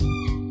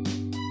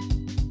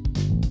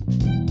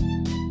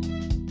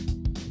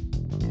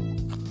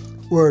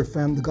Word,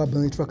 fam, the God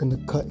Billy truck in the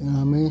cut, you know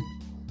what I mean?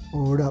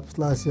 Word up,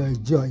 last year,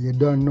 Joe, you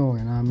don't know,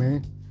 you know what I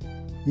mean?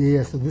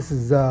 Yeah, so this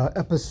is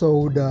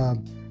episode,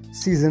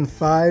 season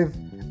 5,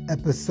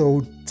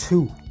 episode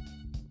 2,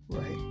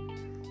 right?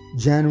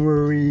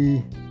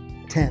 January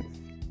 10th,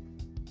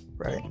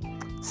 right?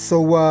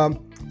 So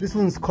this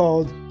one's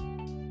called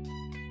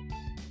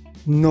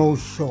No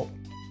Show,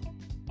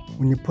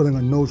 when you're pulling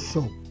a no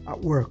show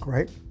at work,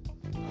 right?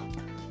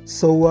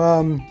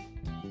 So,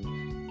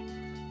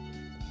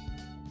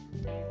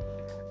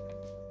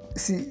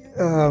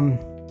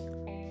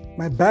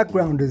 my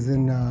background is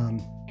in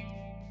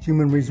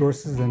human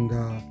resources and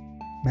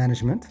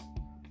management.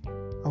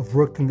 I've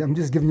worked in, I'm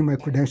just giving you my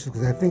credentials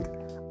because I think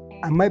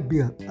I might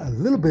be a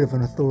little bit of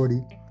an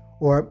authority,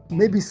 or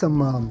maybe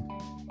some,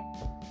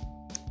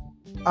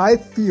 I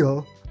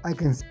feel I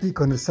can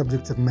speak on the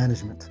subject of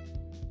management,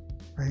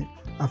 right?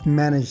 I've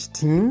managed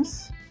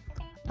teams,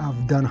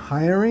 I've done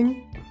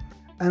hiring,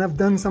 and I've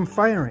done some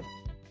firing,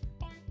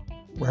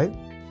 right?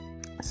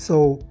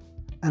 So,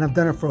 and I've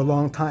done it for a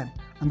long time.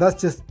 And that's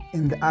just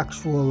in the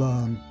actual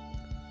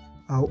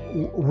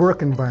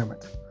work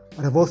environment.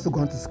 But I've also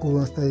gone to school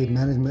and studied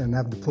management and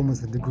have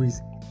diplomas and degrees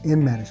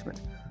in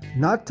management.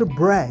 Not to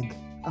brag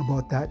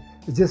about that,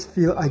 I just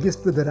feel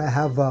that I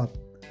have,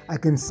 I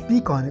can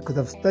speak on it because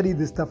I've studied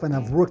this stuff and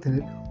I've worked in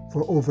it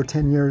for over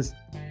 10 years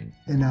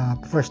in a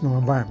professional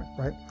environment,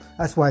 right?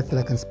 That's why I feel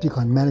I can speak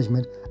on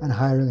management and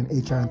hiring and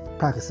HR and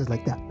practices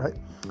like that, right?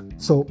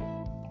 So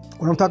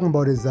what I'm talking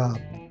about is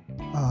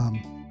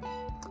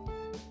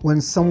when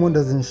someone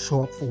doesn't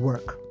show up for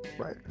work,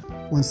 right?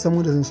 When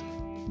someone doesn't,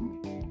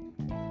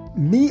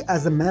 me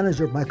as a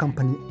manager of my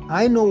company,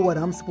 I know what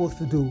I'm supposed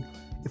to do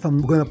if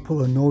I'm going to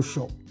pull a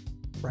no-show,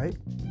 right?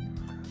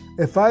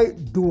 If I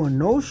do a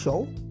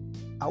no-show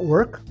at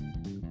work,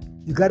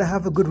 you got to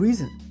have a good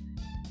reason,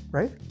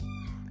 right?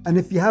 And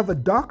if you have a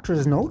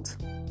doctor's note,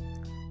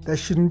 that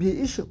shouldn't be an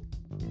issue,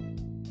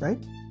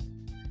 right?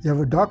 You have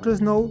a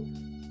doctor's note,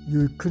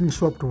 you couldn't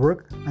show up to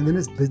work, and then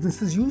it's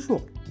business as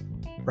usual,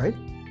 right?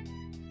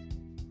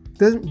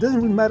 Doesn't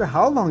really matter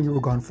how long you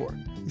were gone for.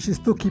 You should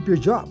still keep your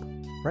job,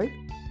 right?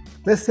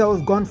 Let's say I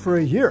was gone for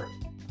a year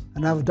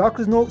and I have a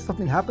doctor's note,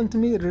 something happened to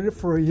me, I did it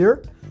for a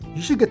year.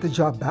 You should get the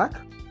job back,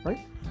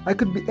 right? I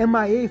could be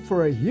MIA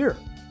for a year,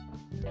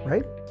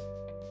 right?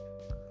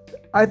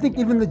 I think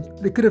even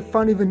they could have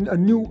found even a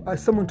new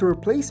someone to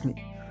replace me.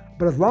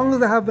 But as long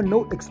as I have a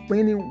note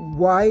explaining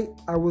why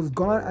I was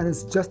gone and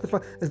it's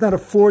justified, it's not a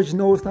forged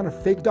note, it's not a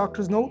fake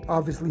doctor's note,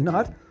 obviously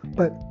not.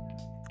 But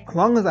as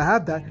long as I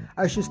have that,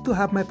 I should still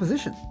have my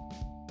position,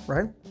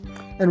 right?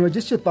 Anyway,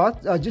 just your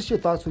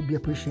thoughts would be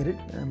appreciated.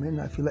 I mean,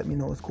 if you let me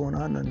know what's going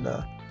on and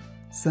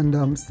send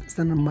them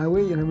my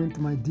way, you know what I mean,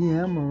 to my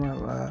DM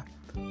or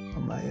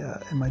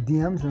in my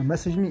DMs, or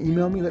message me,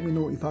 email me, let me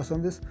know what your thoughts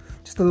on this.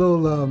 Just a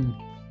little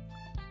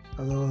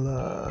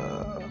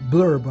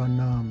blurb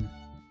on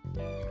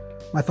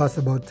my thoughts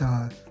about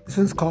this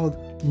one's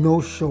called No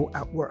Show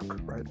at Work,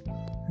 right?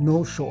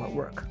 No Show at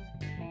Work.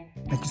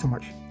 Thank you so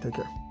much. Take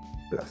care.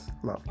 Bless.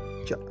 Love.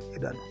 Ciao. You're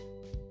done.